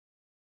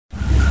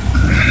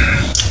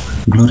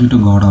Glory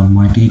to God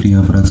Almighty,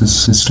 dear brothers and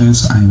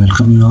sisters. I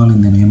welcome you all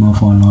in the name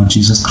of our Lord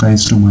Jesus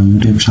Christ to my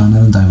YouTube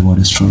channel, Thy Word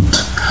is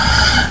Truth.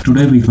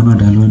 Today we're gonna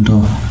delve into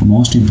a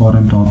most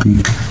important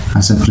topic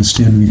as a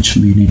Christian which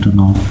we need to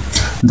know.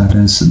 That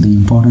is the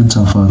importance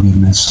of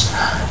forgiveness.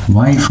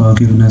 Why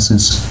forgiveness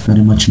is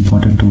very much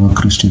important to our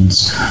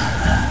Christians.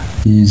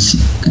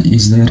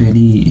 Is there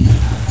any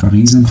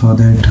reason for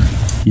that?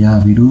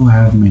 Yeah, we do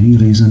have many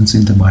reasons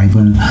in the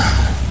Bible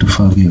to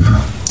forgive,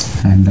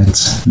 and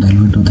let's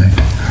delve into that.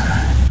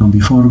 Now,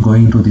 before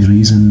going to the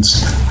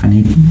reasons,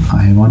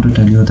 I want to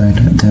tell you that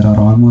there are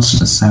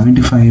almost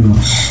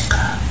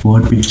 75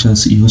 word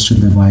pictures used in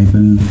the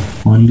Bible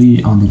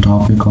only on the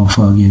topic of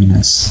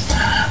forgiveness.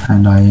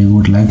 And I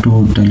would like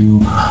to tell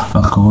you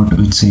a quote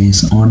which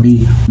says,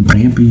 "Only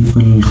brave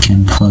people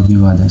can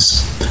forgive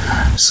others."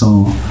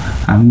 So,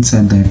 having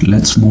said that,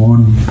 let's move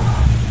on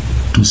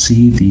to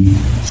see the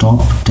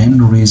top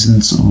 10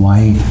 reasons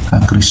why a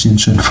Christian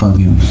should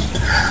forgive.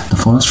 The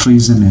first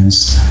reason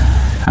is,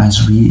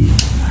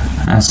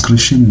 as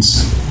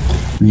Christians,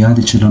 we are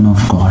the children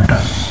of God.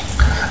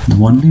 The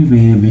only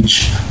way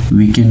which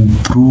we can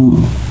prove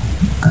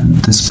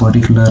this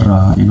particular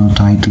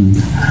title,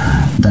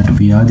 that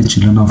we are the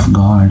children of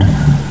God,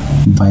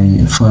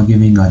 by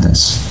forgiving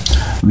others.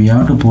 We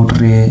have to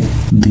portray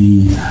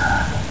the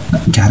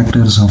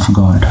characters of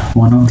God.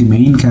 One of the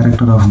main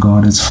character of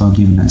God is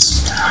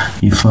forgiveness.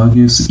 He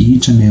forgives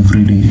each and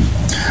every day.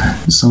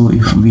 So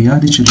if we are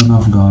the children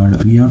of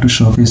God, we have to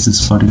showcase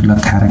this particular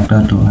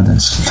character to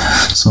others.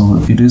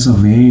 So it is a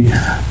way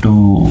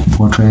to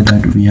portray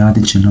that we are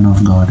the children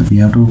of God. We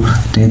have to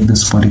take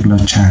this particular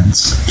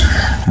chance,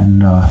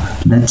 and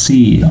let's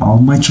see how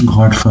much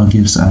God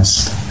forgives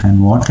us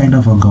and what kind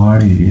of a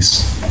God He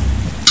is.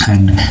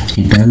 And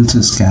He tells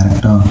His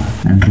character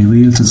and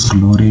reveals His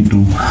glory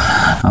to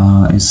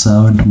His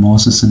servant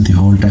Moses in the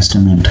Old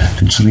Testament.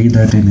 Let's read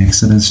that in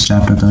Exodus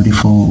chapter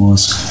 34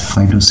 verse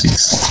 5 to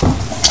 6.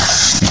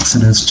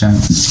 Exodus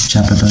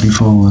chapter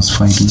 34 verse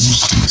 5 to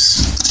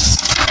 6.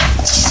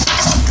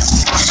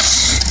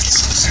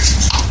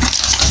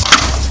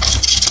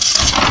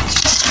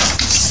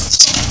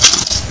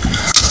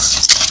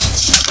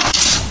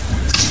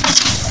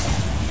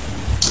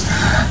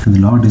 And the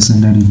Lord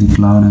descended in the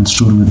cloud and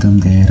stood with them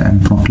there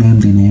and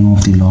proclaimed the name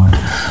of the Lord.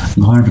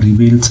 God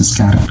reveals His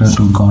character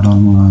to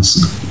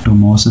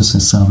Moses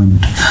his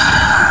servant.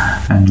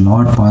 And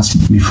Lord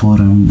passed before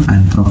him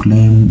and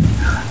proclaimed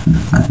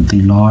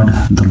the Lord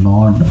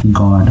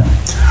God,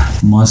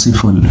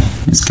 merciful.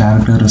 His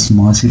character is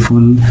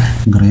merciful,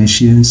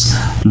 gracious,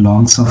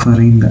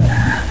 long-suffering,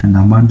 and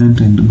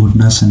abundant in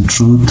goodness and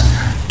truth,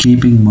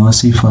 keeping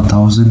mercy for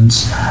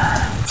thousands,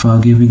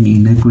 forgiving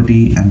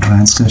iniquity and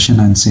transgression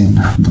and sin.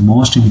 The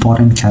most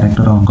important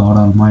character of God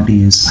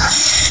Almighty is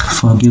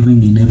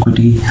forgiving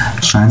iniquity,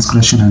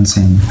 transgression and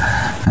sin,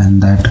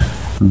 and that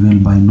will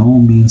by no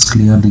means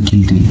clear the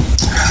guilty.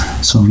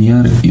 So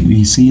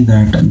we see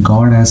that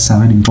God has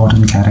 7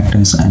 important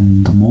characters,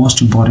 and the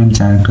most important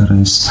character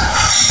is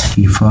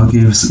He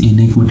forgives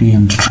iniquity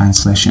and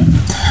transgression.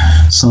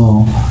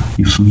 So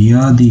if we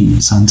are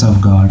the sons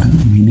of God,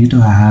 we need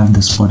to have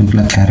this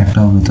particular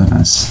character within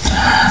us.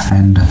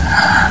 And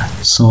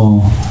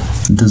so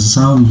this is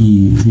how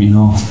He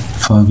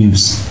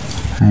forgives,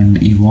 and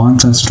He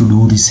wants us to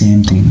do the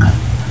same thing.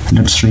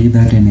 Let's read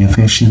that in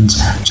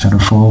Ephesians chapter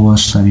 4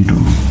 verse 32.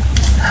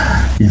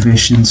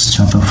 Ephesians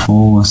chapter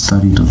 4 verse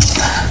 32.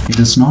 It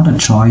is not a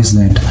choice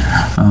that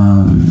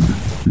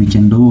we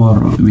can do or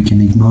we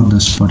can ignore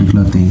this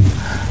particular thing.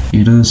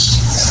 It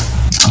is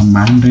a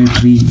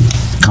mandatory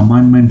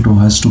commandment to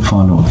us to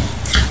follow.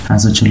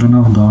 As a children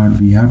of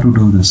God, we have to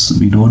do this.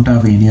 We don't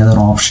have any other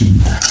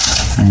option.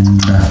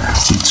 And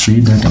let's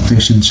read that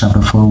Ephesians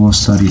chapter 4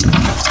 verse 32.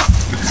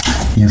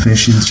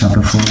 Ephesians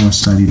chapter 4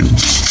 verse 32.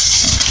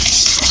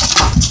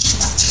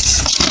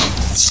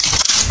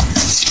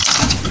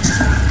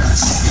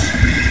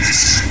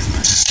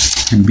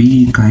 And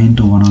be kind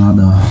to one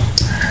another,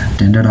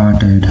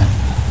 tender-hearted,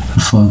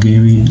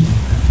 forgiving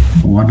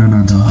one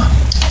another,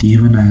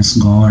 even as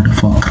God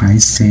for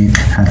Christ's sake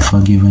hath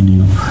forgiven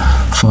you.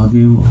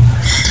 Forgive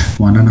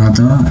one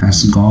another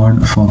as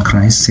God for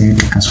Christ's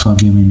sake has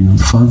forgiven you.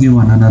 Forgive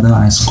one another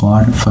as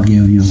God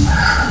forgave you.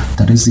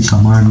 That is the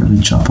command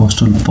which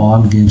Apostle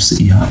Paul gives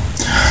here.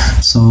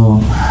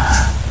 So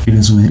it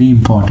is very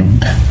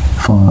important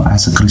for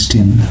as a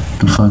Christian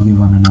to forgive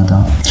one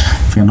another.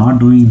 If we are not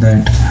doing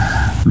that,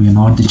 we are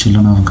not the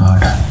children of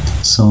God.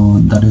 So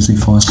that is the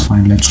first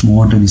point. Let's move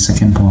on to the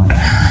second point.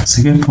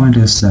 Second point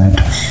is that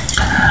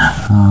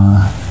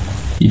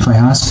if I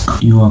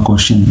ask you a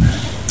question,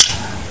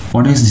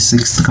 what is the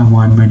 6th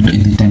commandment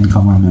in the 10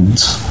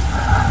 commandments?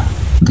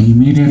 The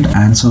immediate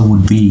answer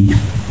would be,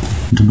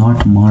 do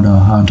not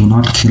murder or do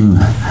not kill.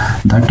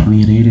 That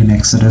we read in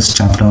Exodus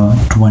chapter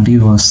 20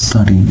 verse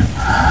 13.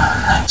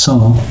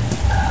 So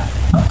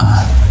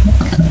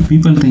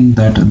people think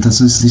that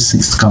this is the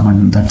 6th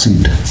command, that's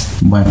it.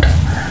 But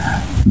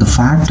the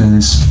fact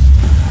is,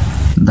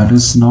 that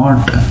is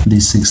not the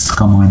 6th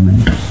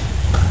commandment.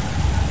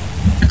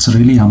 It's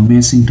really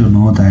amazing to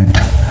know that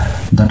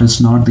That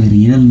is not the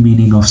real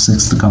meaning of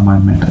sixth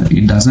commandment.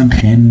 It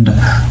doesn't end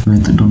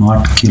with do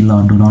not kill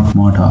or do not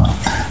murder.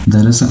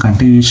 There is a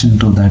continuation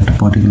to that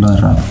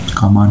particular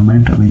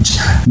commandment which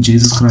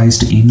Jesus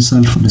Christ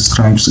himself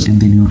describes in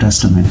the New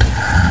Testament.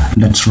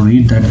 Let's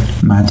read that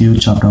Matthew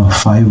chapter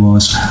 5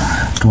 verse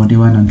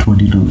 21 and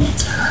 22.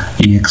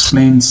 He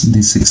explains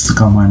the sixth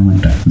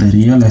commandment, the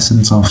real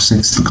essence of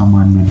sixth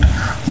commandment.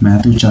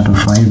 Matthew chapter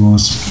 5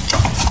 verse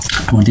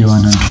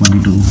 21 and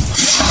 22.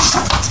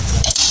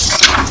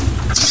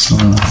 So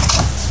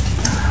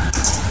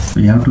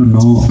we have to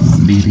know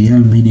the real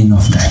meaning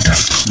of that.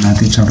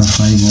 Matthew chapter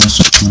 5 verse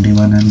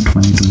 21 and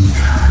 22.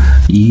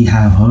 Ye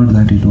have heard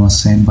that it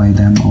was said by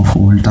them of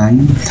old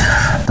time,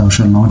 thou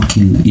shalt not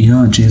kill.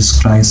 Here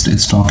Jesus Christ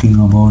is talking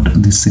about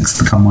the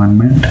sixth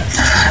commandment,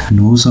 and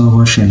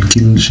whosoever shall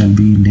kill shall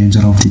be in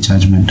danger of the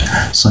judgment.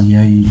 So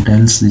here he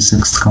tells the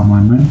sixth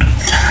commandment.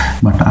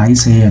 But I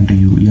say unto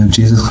you, here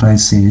Jesus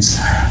Christ says,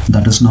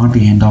 that is not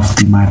the end of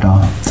the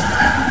matter.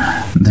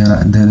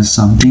 There is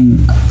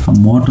something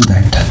more to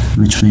that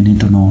which we need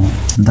to know.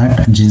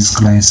 That Jesus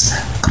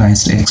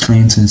Christ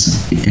explains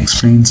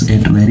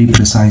it very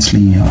precisely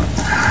here.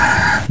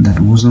 That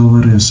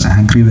whosoever is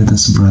angry with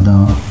his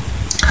brother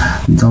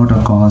without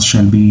a cause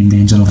shall be in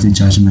danger of the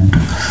judgment.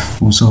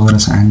 Whosoever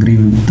is angry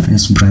with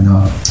his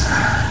brother,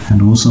 and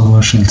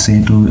whosoever shall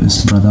say to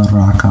his brother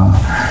Raka,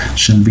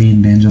 shall be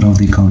in danger of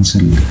the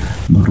council.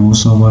 But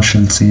whosoever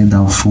shall say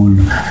thou fool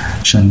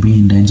shall be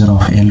in danger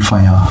of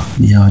hellfire.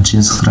 Here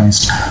Jesus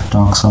Christ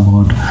talks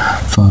about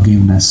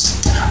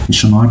forgiveness. We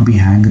should not be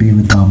angry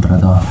with our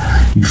brother.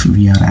 If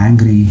we are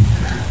angry,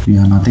 we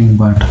are nothing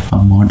but a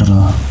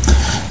murderer.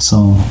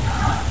 So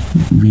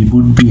we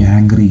would be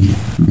angry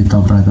with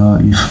our brother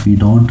if we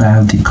don't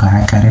have the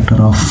character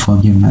of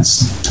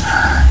forgiveness.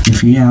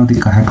 If we have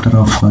the character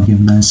of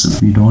forgiveness,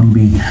 we don't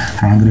be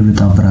angry with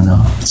our brother.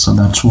 So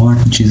that's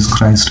what Jesus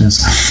Christ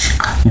is,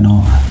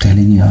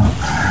 telling here.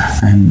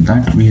 And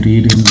that we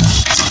read in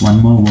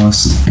one more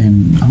verse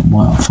in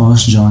 1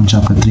 John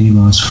chapter 3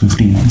 verse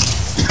 15.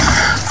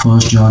 1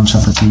 John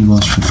chapter 3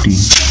 verse 15.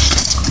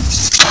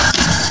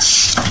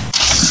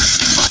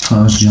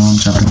 1 John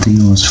chapter 3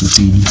 verse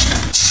 15.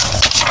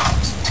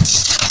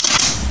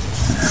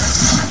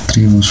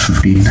 3 verse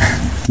 15.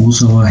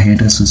 Whosoever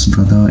hateth his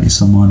brother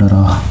is a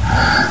murderer.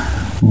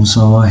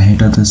 Whosoever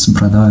hateth his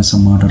brother is a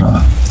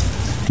murderer.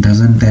 It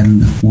doesn't tell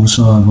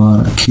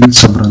whosoever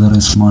kills a brother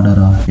is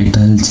murderer. It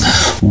tells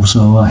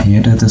whosoever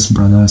hateth his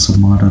brother is a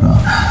murderer.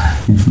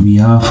 If we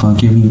are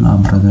forgiving our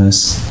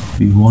brothers,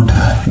 we won't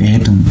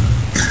hate them.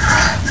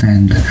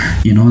 And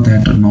you know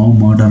that no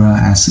murderer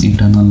has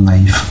eternal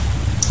life.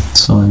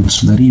 So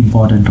it's very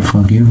important to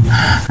forgive,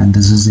 and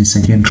this is the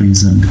second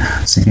reason.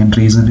 Second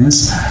reason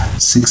is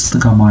sixth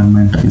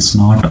commandment is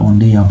not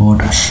only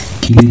about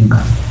killing,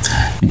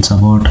 it's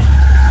about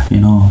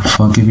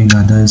forgiving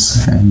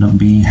others and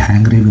being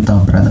angry with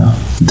our brother.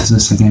 This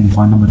is second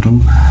point number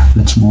 2.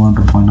 Let's move on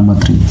to point number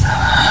 3.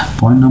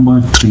 Point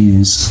number 3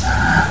 is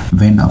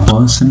when a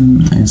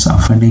person is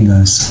offending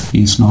us,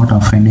 he is not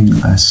offending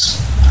us,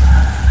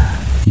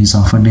 he is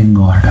offending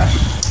God.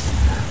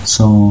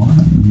 So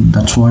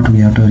that's what we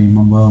have to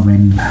remember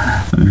when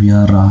we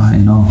are,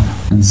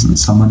 when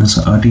someone is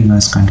hurting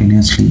us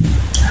continuously.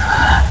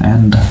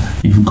 And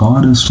if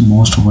God is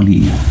most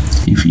holy,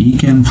 if He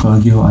can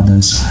forgive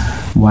others,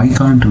 why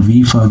can't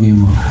we forgive,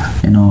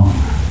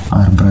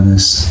 our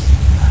brothers?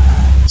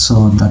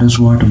 So that is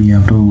what we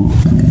have to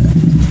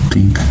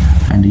think.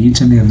 And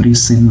each and every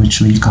sin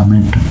which we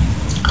commit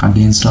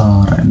against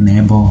our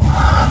neighbor,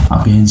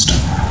 against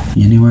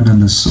anyone on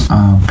this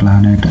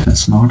planet,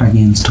 is not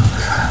against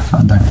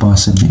that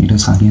person, it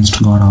is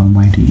against God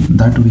Almighty.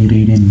 That we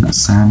read in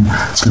Psalm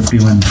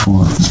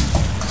 51:4.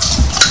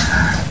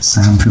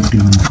 Psalm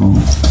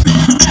 51:4.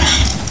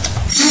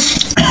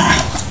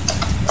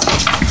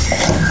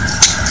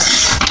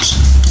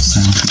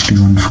 Psalm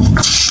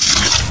 51:4.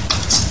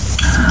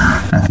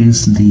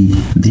 Against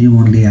thee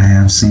only I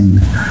have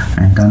sinned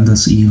and done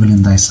this evil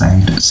in thy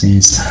sight,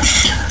 says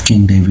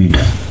King David.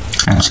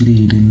 Actually,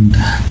 he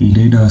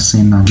did a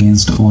sin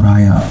against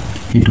Uriah.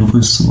 He took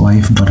his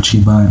wife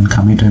Bathsheba and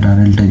committed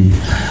adultery.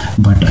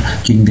 But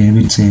King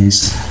David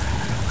says,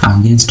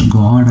 against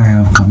God I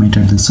have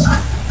committed this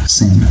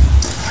sin.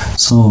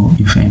 So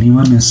if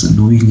anyone is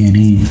doing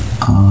any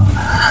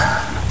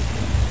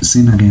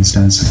sin against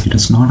us, it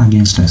is not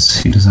against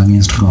us, it is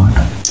against God.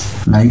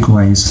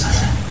 Likewise,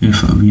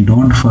 if we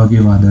don't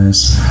forgive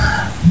others,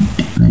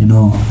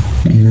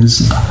 it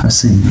is a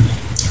sin,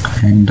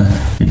 and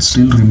it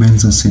still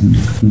remains a sin.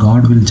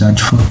 God will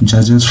judge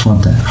us for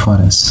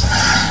us.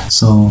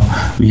 So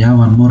we have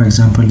one more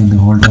example in the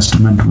Old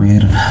Testament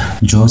where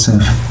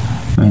Joseph,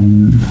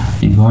 when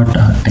he got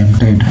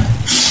tempted,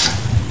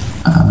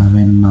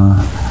 when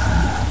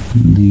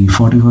the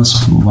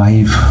Potiphar's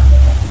wife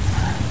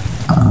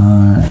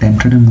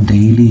tempted him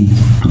daily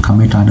to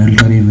commit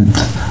adultery with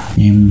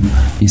him.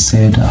 He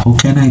said, how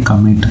can I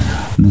commit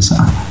this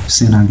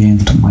sin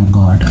against my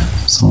God?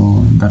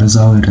 So that is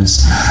how it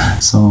is.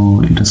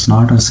 So it is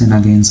not a sin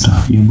against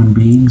human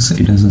beings,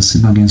 it is a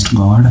sin against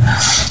God.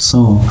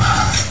 So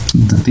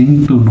the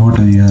thing to note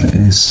here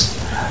is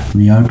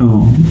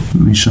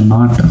we should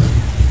not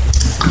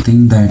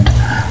think that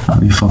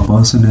if a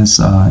person is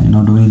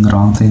doing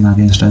wrong thing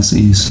against us,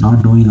 he is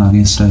not doing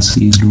against us,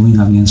 he is doing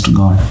against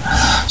God.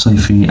 So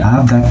if we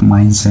have that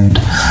mindset,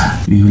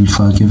 we will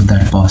forgive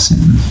that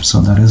person.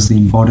 So that is the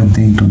important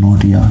thing to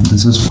note here.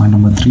 This is point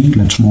number 3.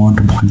 Let's move on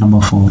to point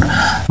number 4,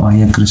 why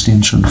a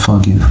Christian should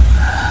forgive.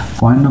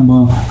 Point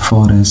number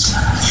 4 is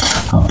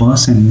a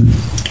person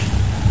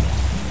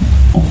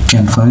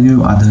can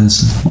forgive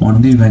others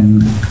only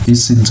when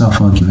his sins are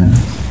forgiven.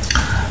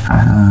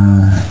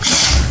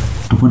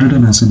 To put it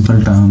in a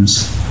simple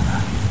terms,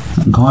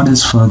 God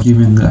is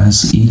forgiving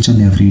us each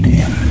and every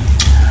day.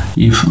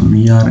 If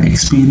we are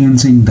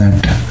experiencing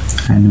that,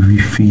 and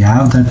if we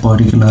have that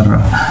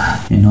particular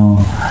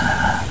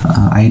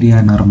idea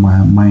in our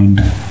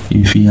mind,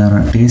 if we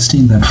are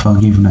tasting that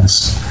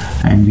forgiveness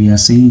and we are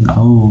seeing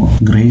how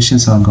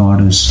gracious our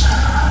God is,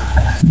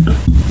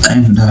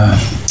 and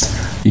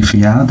if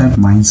we have that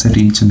mindset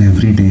each and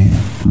every day,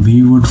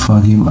 we would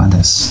forgive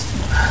others.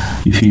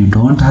 If you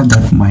don't have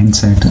that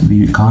mindset,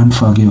 we can't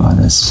forgive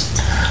others.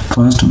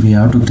 First, we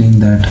have to think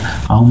that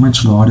how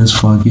much God is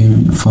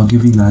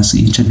forgiving us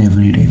each and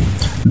every day.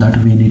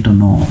 That we need to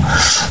know.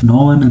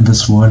 No one in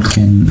this world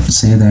can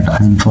say that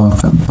I'm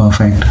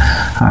perfect.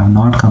 I have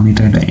not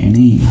committed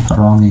any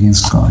wrong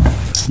against God.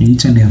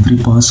 Each and every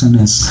person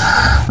is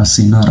a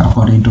sinner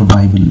according to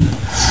Bible.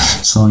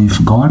 So if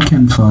God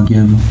can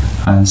forgive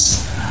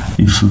us,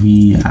 if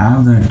we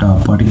have that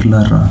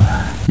particular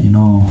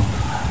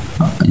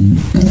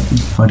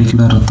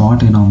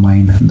thought in our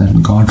mind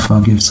that God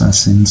forgives our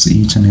sins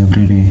each and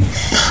every day,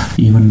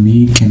 even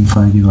we can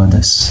forgive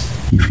others.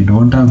 If you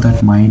don't have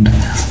that mind,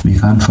 we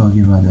can't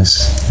forgive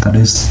others. That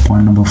is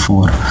point number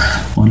 4.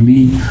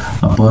 Only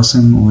a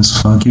person who is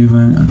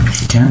forgiven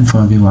can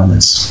forgive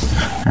others,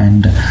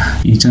 and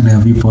each and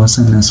every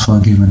person is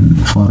forgiven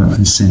for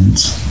his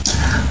sins.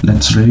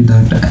 Let's read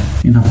that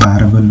in a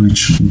parable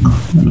which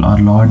our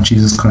Lord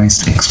Jesus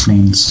Christ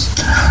explains.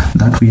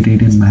 That we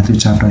read in Matthew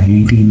chapter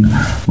 18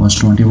 verse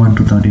 21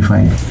 to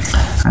 35.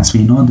 As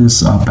we know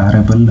this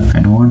parable, I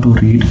don't want to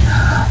read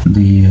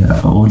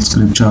the old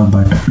scripture,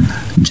 but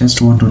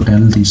just want to tell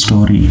the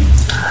story.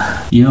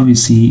 Here we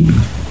see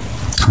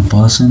a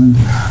person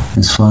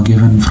is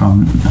forgiven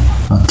from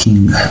a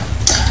king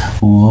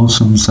who owes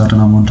him certain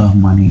amount of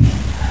money,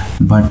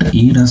 but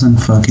he doesn't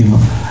forgive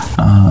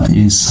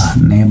his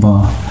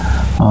neighbor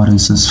or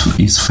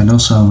his fellow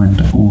servant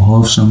who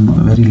owes him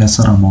very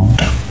lesser amount.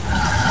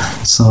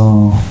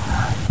 So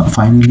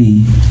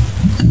finally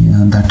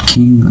that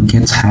king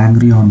gets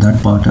angry on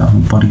that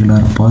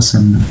particular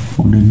person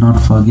who did not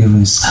forgive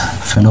his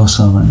fellow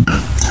servant.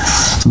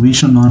 So we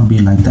should not be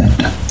like that.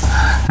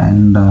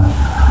 And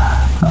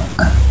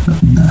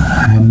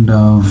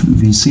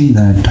we see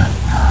that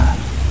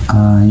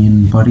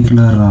in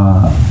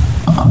particular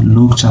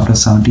Luke chapter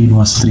 17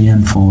 verse 3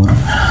 and 4,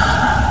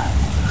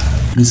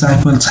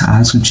 disciples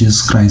asked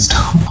Jesus Christ,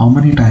 how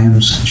many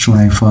times should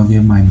I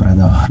forgive my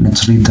brother?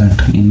 Let's read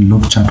that in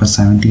Luke chapter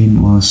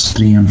 17 verse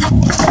 3 and 4.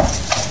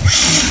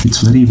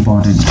 It's very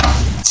important.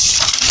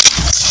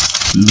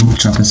 Luke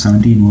chapter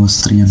 17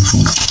 verse 3 and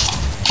 4.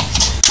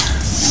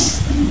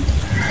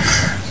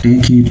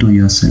 Take heed to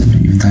yourself.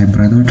 If thy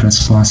brother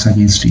trespass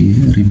against thee,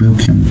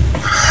 rebuke him.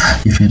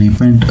 If he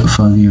repent,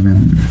 forgive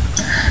him.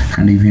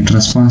 And if he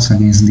trespass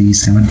against thee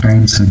 7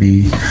 times a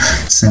day,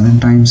 7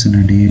 times in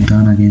a day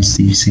turn against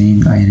thee,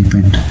 saying, I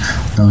repent,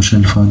 thou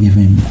shalt forgive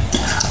him.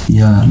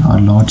 Here our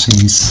Lord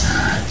says,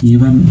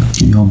 even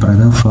your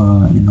brother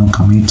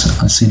commits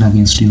a sin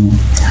against you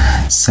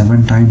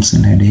 7 times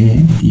in a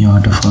day, you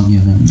have to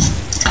forgive him.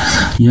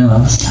 Here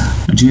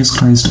Jesus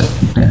Christ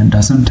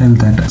doesn't tell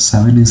that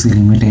 7 is the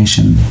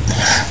limitation.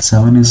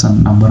 7 is a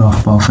number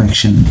of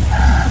perfection.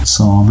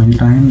 So how many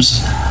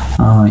times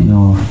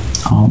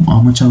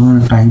how much ever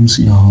times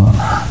your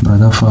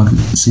brother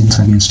sins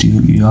against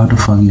you, you have to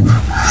forgive.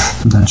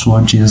 That's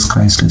what Jesus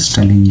Christ is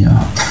telling you.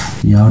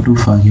 You have to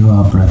forgive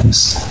our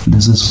brothers.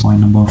 This is point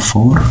number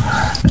 4.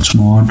 Let's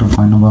move on to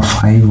point number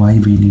 5, why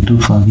we need to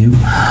forgive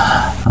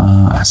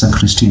as a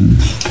Christian.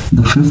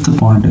 The 5th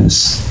point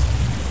is,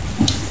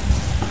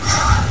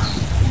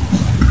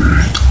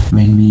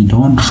 when we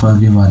don't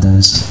forgive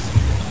others,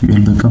 we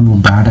will become a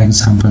bad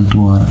example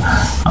to our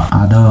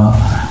other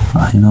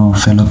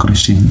fellow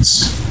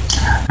Christians,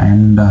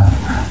 and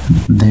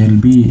they'll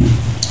be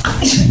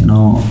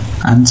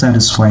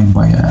unsatisfied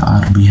by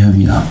our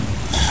behavior.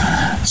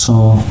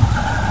 So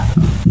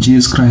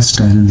Jesus Christ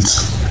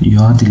tells, you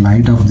are the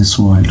light of this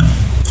world.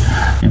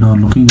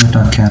 Looking at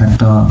our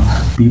character,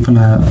 people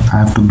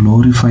have to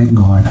glorify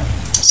God.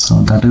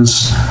 So that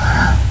is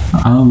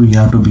how we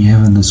have to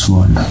behave in this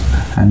world,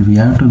 and we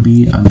have to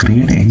be a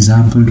great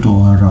example to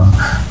our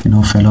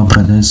fellow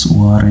brothers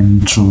who are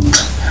in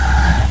truth.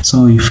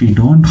 So if we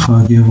don't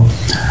forgive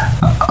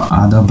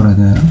other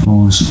brother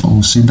who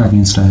sinned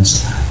against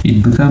us,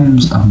 it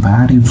becomes a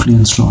bad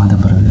influence to other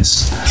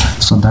brothers.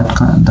 So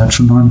that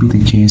should not be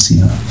the case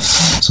here.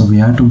 So we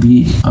have to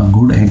be a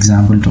good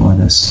example to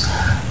others.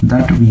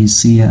 That we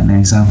see an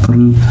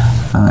example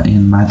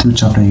in Matthew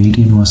chapter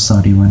 18 verse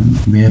 31,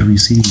 where we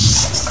see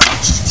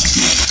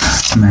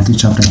Matthew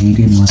chapter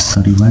 18 verse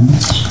 31,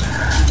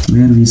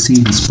 where we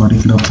see this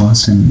particular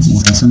person who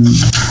doesn't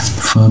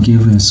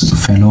forgive his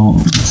fellow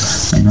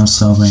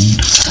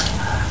servant.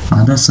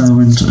 Other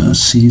servant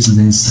sees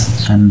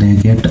this and they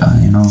get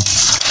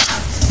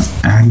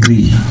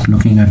angry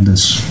looking at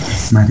this.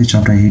 Matthew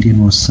chapter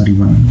 18 verse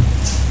 31.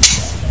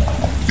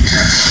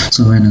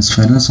 So when his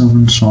fellow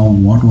servants saw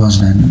what was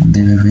done,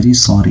 they were very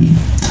sorry.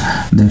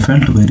 They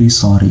felt very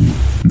sorry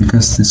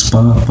because this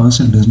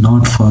person does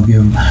not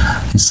forgive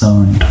his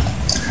servant,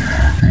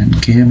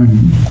 and came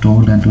and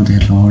told unto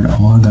their Lord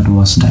all that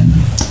was done.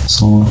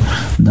 So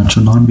that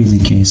should not be the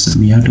case.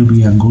 We have to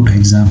be a good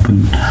example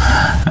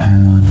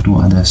to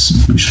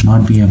others. We should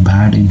not be a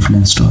bad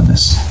influence to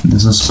others.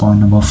 This is point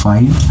number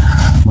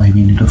 5, why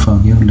we need to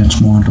forgive.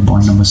 Let's move on to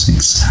point number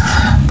 6.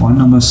 Point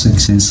number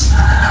 6 is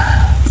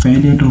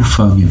failure to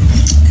forgive.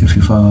 If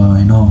you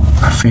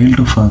fail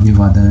to forgive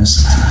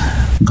others,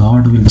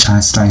 God will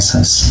chastise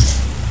us.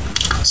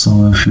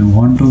 So if you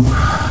want to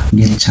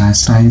get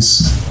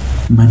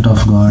chastisement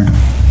of God,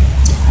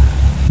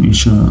 we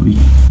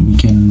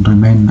can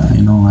remain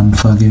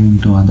unforgiving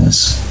to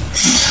others.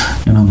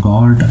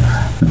 God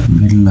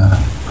will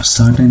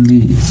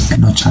certainly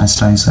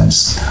chastise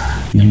us.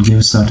 He'll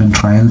give certain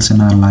trials in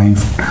our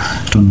life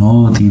to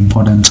know the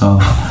importance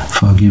of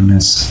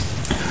forgiveness.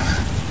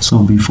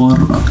 So before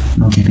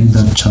getting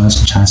the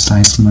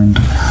chastisement,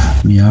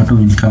 we have to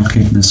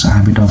inculcate this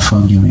habit of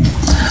forgiving.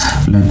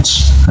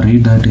 Let's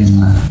read that in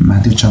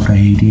Matthew chapter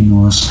 18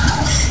 verse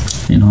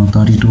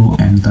 32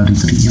 and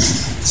 33.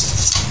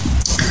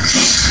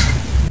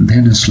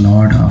 Then his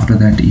Lord, after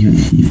that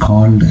he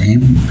called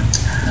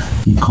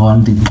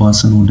the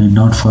person who did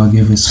not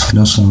forgive his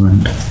fellow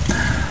servant,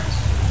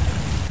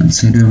 and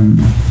said to him,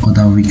 "O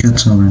thou wicked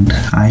servant,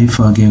 I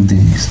forgive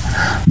thee."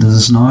 This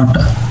is not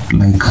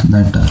like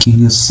that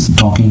king is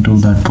talking to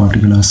that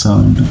particular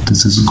servant.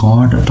 This is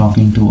God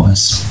talking to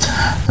us.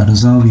 That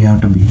is how we have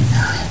to be.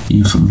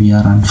 If we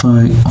are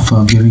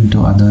unforgiving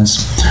to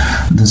others,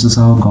 this is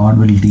how God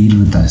will deal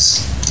with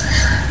us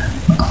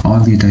all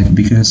the time.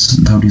 Because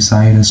thou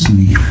desirest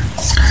me,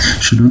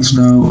 shouldst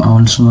thou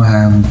also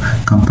have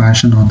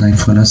compassion on thy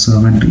fellow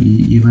servant,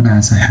 even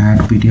as I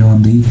had pity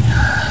on thee?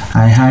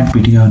 I had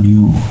pity on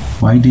you.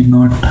 Why did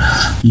not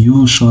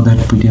you show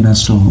that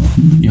pityness to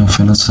your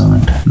fellow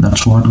servant?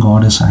 That's what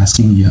God is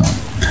asking here.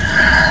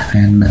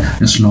 And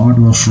his Lord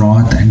was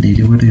wroth and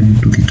delivered him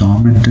to the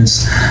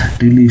tormentors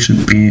till he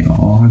should pay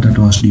all that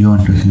was due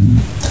unto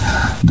him.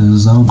 This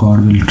is how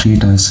God will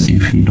treat us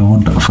if we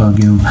don't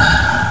forgive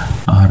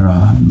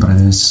our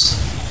brothers.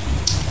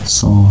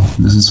 So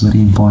this is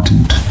very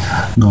important.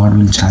 God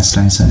will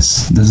chastise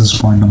us. This is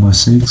point number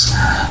 6.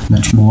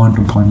 Let's move on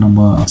to point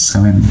number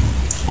 7.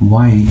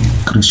 Why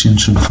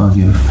Christians should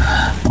forgive.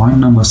 Point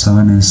number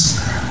 7 is,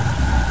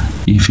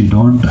 if you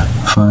don't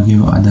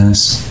forgive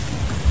others,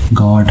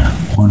 God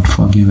won't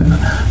forgive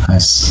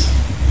us.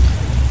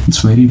 It's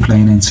very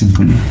plain and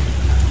simple.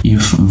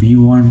 If we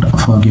want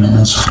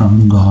forgiveness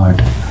from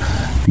God,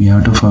 we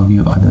have to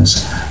forgive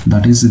others.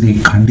 That is the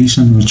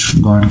condition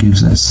which God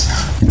gives us.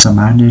 It's a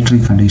mandatory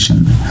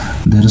condition.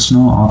 There is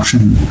no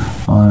option,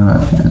 or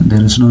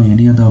there is no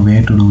any other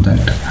way to do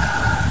that.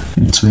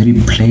 It's very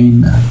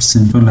plain,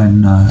 simple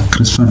and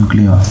crisp and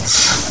clear.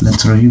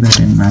 Let's read that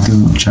in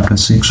Matthew chapter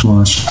 6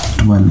 verse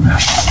 12.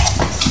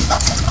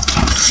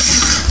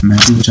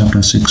 Matthew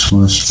chapter 6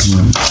 verse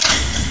 12.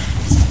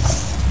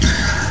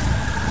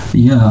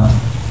 Here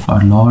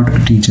our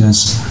Lord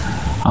teaches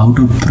how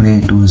to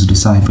pray to his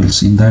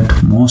disciples. In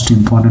that, most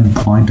important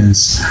point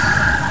is,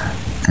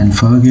 and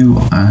forgive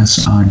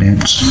us our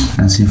debts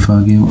as we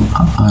forgive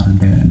our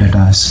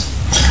debtors.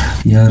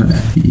 Here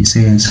he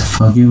says,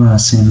 forgive our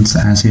sins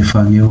as we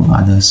forgive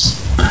others.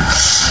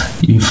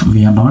 If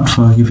we are not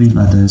forgiving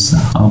others,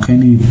 how can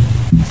we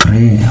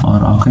pray, or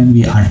how can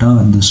we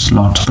utter this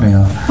Lord's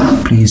Prayer?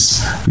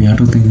 Please, we have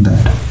to think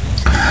that.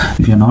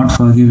 If we are not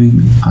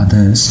forgiving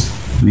others,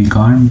 we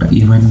can't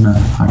even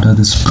utter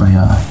this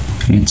prayer.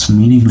 It's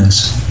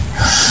meaningless.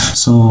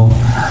 So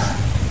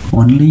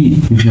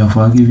only if you are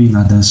forgiving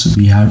others,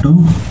 we have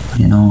to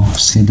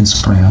say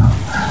this prayer.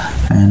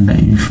 And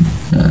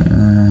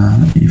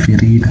if you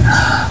read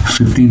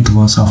 15th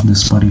verse of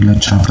this particular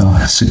chapter,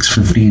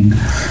 6:15,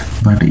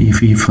 but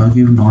if ye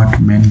forgive not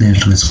men their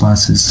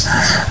trespasses,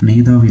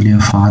 neither will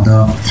your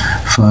Father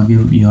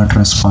forgive your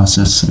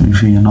trespasses.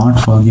 If we are not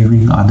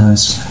forgiving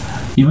others,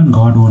 even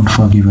God won't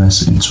forgive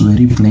us. It's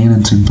very plain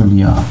and simple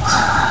here.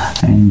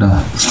 And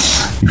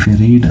if you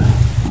read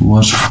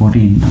verse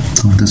 14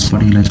 of this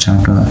particular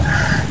chapter,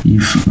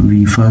 if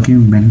we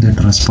forgive men their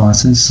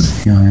trespasses,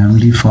 your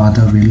heavenly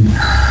Father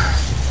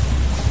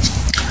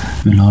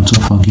will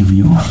also forgive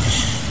you.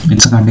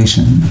 It's a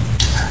condition.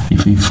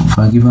 If we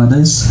forgive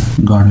others,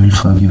 God will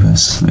forgive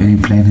us. Very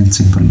plain and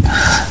simple.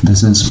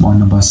 This is point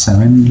number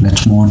 7.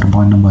 Let's move on to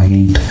point number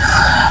 8.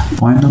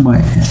 Point number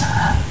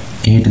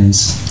 8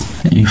 is,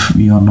 if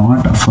we are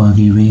not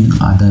forgiving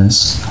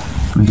others,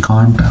 we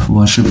can't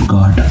worship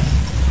God.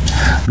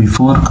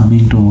 Before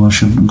coming to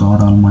worship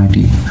God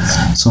Almighty,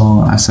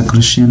 so as a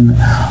Christian,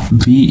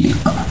 we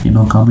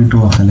come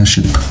into a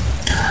fellowship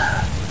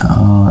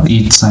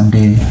each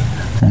Sunday,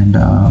 and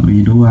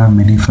we do have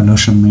many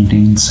fellowship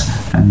meetings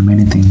and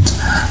many things.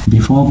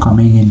 Before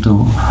coming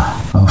into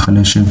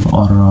fellowship,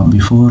 or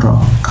before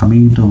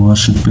coming to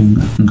worshiping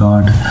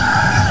God,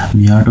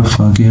 we have to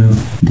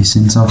forgive the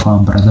sins of our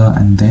brother,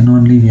 and then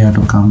only we have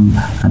to come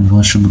and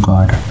worship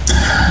God.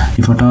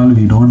 If at all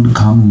we don't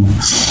come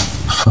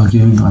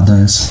forgiving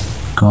others,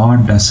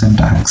 God doesn't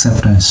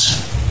accept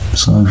us.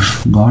 So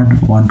if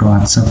God want to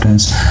accept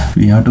us,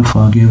 we have to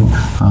forgive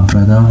our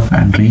brother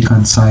and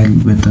reconcile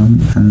with him,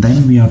 and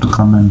then we have to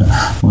come and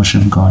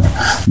worship God.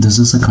 This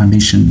is a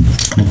condition.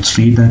 Let's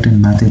read that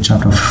in Matthew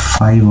chapter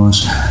 5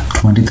 verse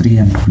 23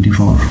 and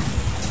 24.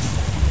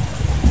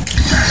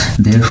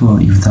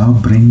 Therefore, if thou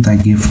bring thy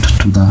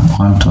gift to the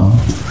altar,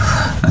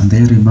 and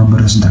there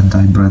rememberest that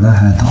thy brother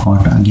hath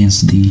aught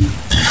against thee.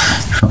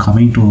 If you are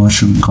coming to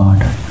worship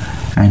God,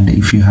 and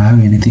if you have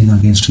anything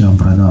against your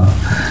brother,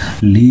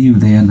 leave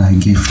there thy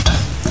gift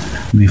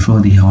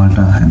before the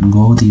altar and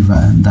go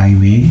thy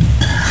way.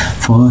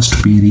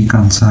 First be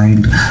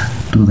reconciled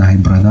to thy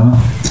brother,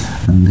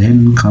 and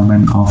then come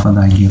and offer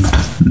thy gift.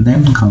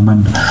 Then come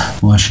and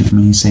worship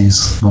me,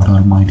 says God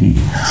Almighty.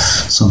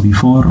 So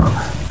before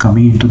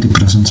coming into the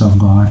presence of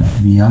God,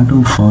 we have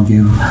to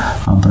forgive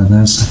our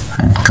brothers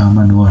and come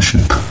and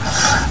worship.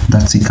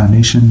 That's the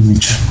condition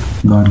which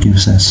God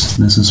gives us.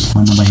 This is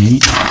point number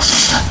 8.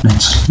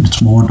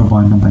 Let's move on to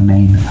point number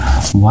 9.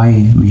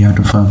 Why we have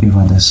to forgive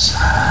others?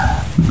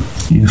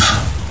 If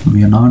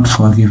we are not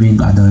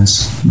forgiving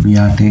others, we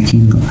are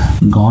taking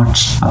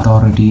God's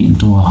authority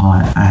into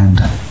our hand.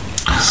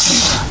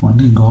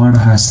 Only God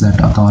has that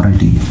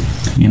authority.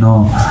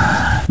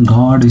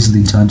 God is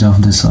the judge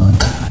of this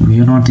earth.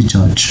 We are not the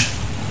judge.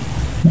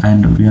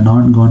 And we are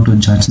not going to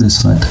judge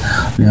this earth.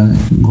 We are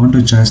going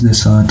to judge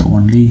this earth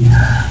only,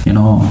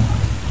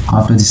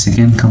 after the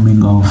second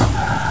coming of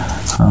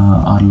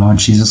our Lord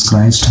Jesus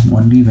Christ,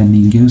 only when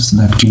He gives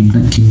that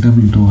kingdom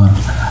into our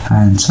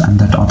hands and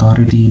that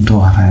authority into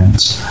our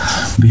hands.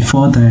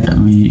 Before that,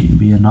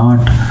 we are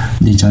not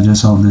the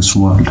judges of this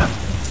world,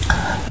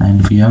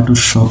 and we have to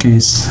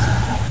showcase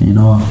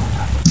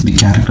the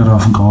character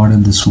of God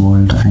in this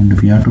world, and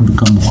we have to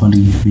become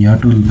holy. We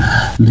have to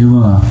live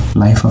a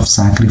life of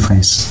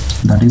sacrifice.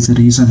 That is the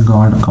reason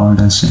God called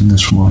us in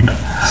this world.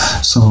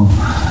 So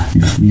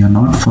if we are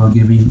not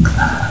forgiving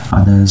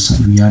others,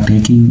 we are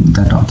taking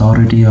that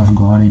authority of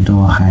God into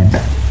our hand,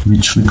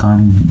 which we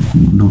can't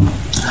do.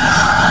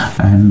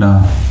 And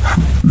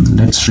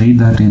let's read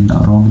that in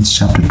Romans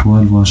chapter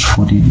 12 verse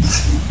 14.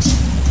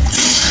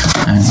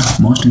 And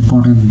most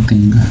important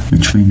thing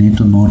which we need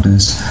to note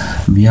is,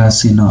 we are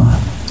sinner.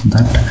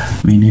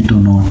 That we need to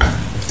note.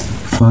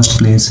 First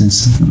place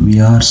is, we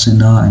are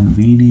sinner and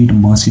we need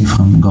mercy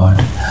from God.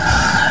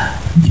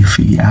 If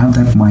we have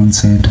that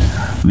mindset,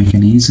 we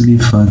can easily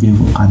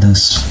forgive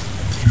others.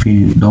 If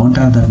we don't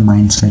have that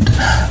mindset,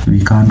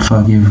 we can't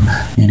forgive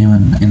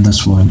anyone in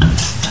this world.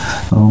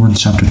 Romans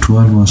chapter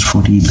 12 verse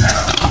 14.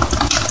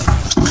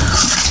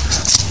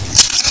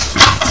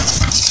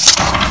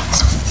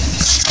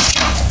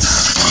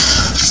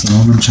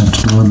 Romans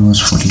chapter 12 verse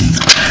 14.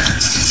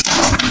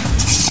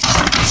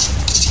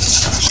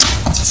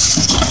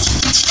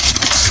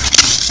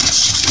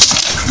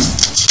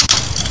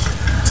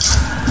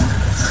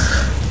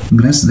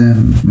 Bless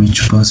them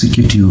which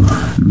persecute you,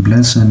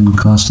 bless and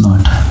curse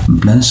not.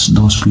 Bless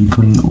those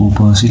people who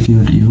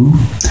persecute you,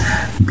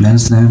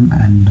 bless them,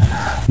 and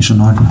you should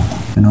not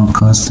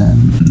curse them.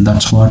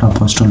 That's what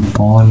Apostle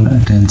Paul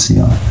tells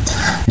here.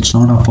 It's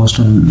not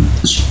Apostle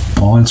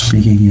Paul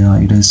speaking here,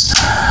 it is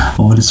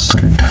Holy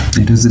Spirit.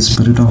 It is the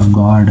Spirit of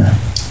God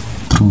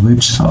through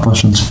which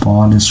Apostle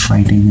Paul is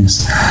writing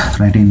this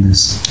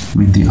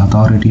with the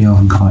authority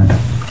of God.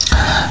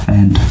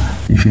 And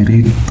if you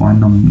read point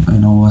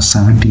verse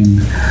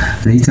 17,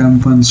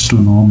 recompense to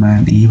no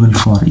man evil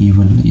for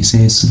evil. He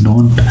says,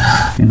 don't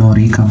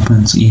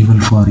recompense evil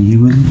for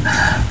evil.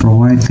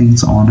 Provide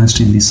things honest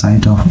in the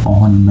sight of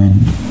all men.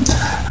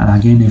 And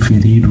again, if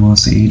you read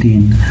verse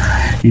 18,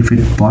 if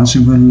it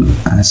possible,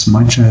 as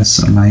much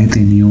as lieth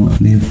in you,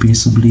 live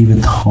peaceably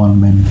with all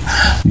men.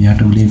 We have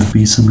to live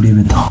peaceably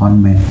with all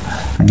men.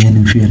 Again,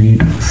 if you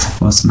read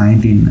verse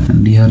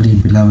 19, dearly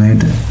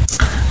beloved,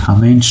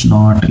 avenge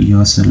not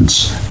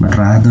yourselves, but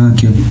rather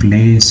give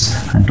place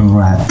unto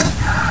wrath.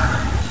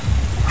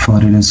 For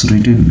it is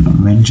written,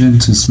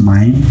 vengeance is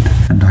mine,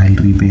 and I'll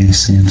repay,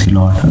 saith the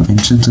Lord.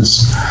 Vengeance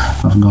is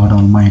of God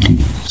Almighty.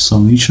 So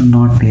we should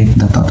not take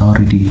that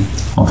authority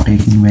of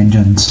taking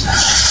vengeance.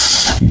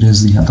 It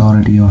is the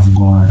authority of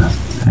God.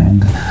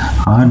 And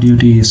Our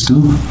duty is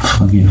to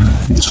forgive.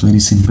 It's very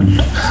simple.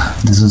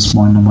 This is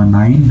point number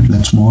 9.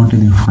 Let's move on to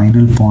the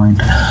final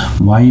point,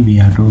 why we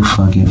have to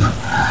forgive.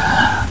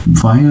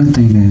 Final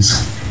thing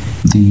is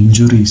the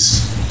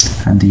injuries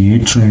and the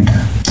hatred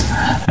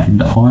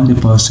and all the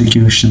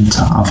persecutions,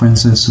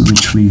 offenses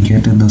which we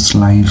get in this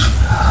life,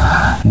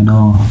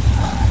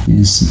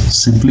 is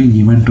simply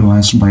given to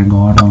us by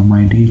God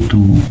Almighty to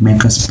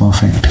make us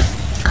perfect.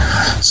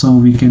 So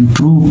we can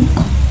prove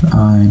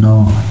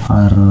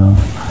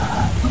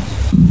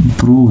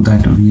prove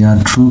that we are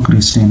true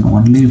Christian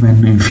only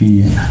when if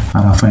we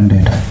are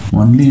offended,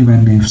 only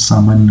when if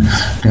someone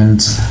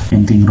tells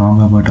anything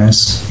wrong about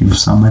us, if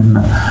someone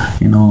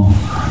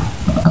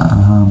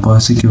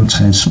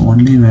persecutes us,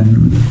 only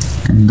when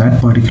in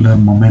that particular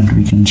moment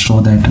we can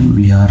show that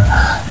we are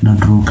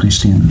true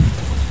Christian.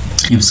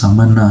 If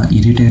someone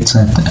irritates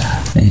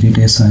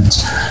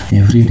us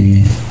every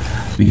day,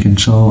 we can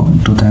show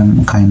to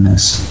them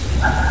kindness.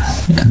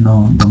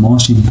 The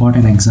most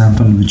important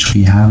example which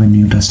we have in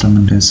New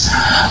Testament is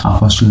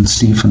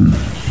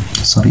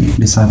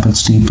disciple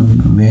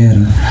Stephen, where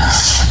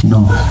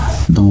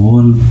the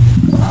whole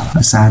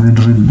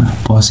Sanhedrin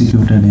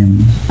persecuted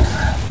him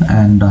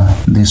and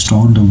they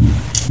stoned him.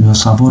 He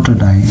was about to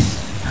die,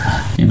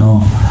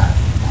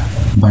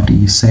 but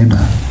he said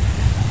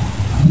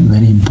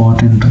very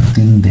important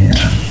thing there,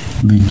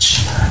 which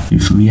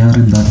if we are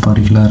in that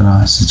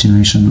particular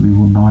situation, we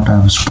would not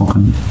have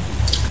spoken.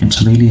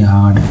 It's really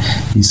hard.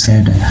 He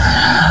said,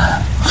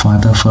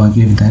 Father,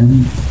 forgive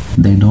them,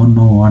 they don't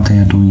know what they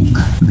are doing.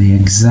 The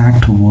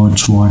exact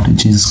words what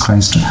Jesus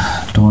Christ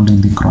told in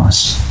the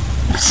cross.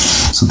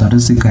 So that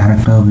is the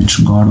character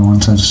which God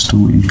wants us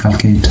to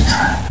inculcate,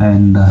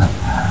 and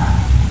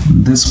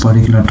this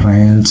particular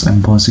trials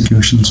and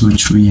persecutions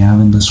which we have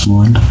in this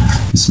world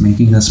is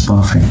making us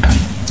perfect,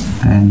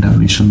 and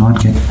we should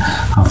not get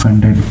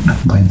offended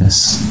by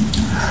this.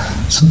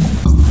 So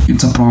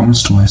it's a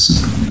promise to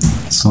us.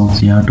 So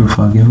we have to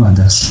forgive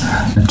others.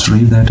 Let's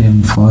read that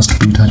in 1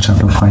 Peter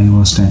chapter 5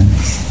 verse 10.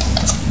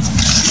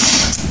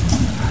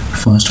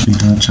 1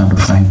 Peter chapter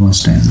 5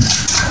 verse 10.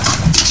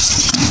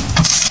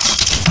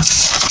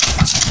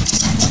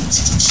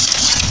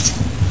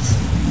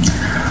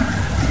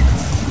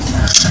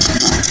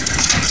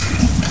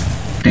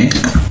 Take,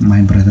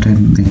 my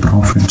brethren, the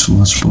prophets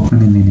who are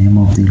spoken in the name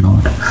of the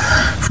Lord,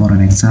 for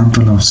an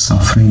example of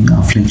suffering,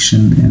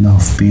 affliction, and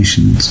of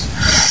patience.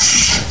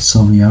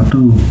 So we have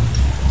to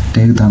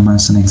take them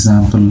as an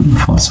example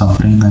for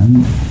suffering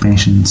and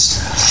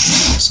patience.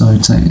 So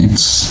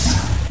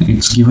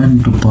it's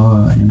given to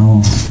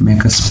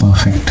make us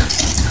perfect.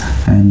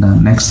 And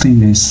next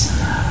thing is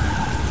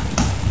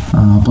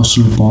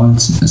Apostle Paul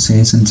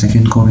says in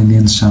 2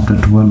 Corinthians chapter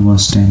 12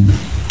 verse 10,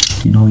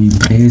 he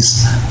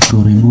prays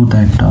to remove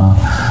that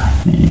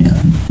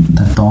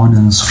thorn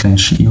in his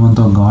flesh, even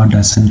though God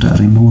doesn't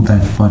remove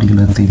that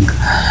particular thing.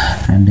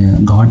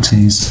 And God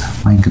says,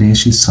 my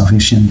grace is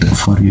sufficient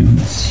for you.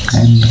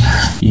 And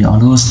he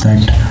allows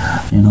that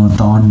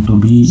thorn to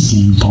be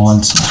in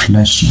Paul's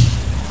flesh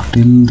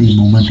till the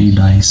moment he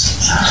dies.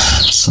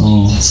 So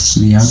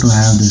we have to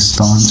have these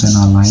thorns in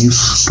our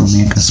life to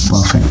make us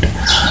perfect.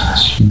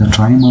 In the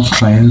time of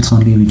trials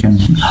only we can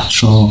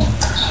show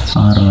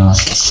our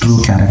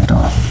true character.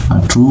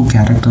 Our true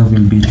character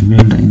will be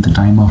revealed in the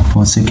time of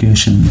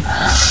persecution.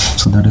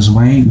 So that is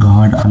why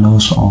God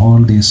allows all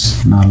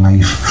this in our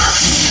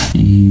life.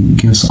 He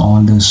gives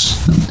all these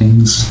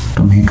things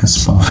to make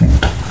us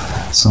perfect.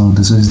 So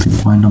this is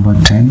the point number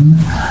 10,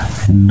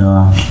 and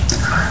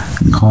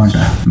God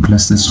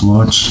bless these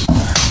words.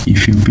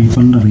 If you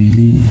people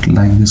really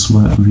like this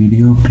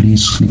video,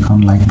 please click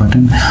on like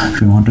button.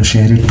 If you want to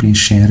share it, please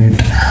share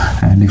it.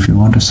 And if you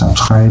want to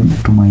subscribe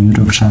to my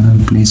YouTube channel,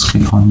 please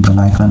click on the bell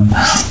icon.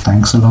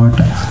 Thanks a lot,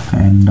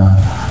 and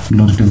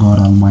glory to God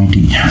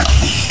Almighty.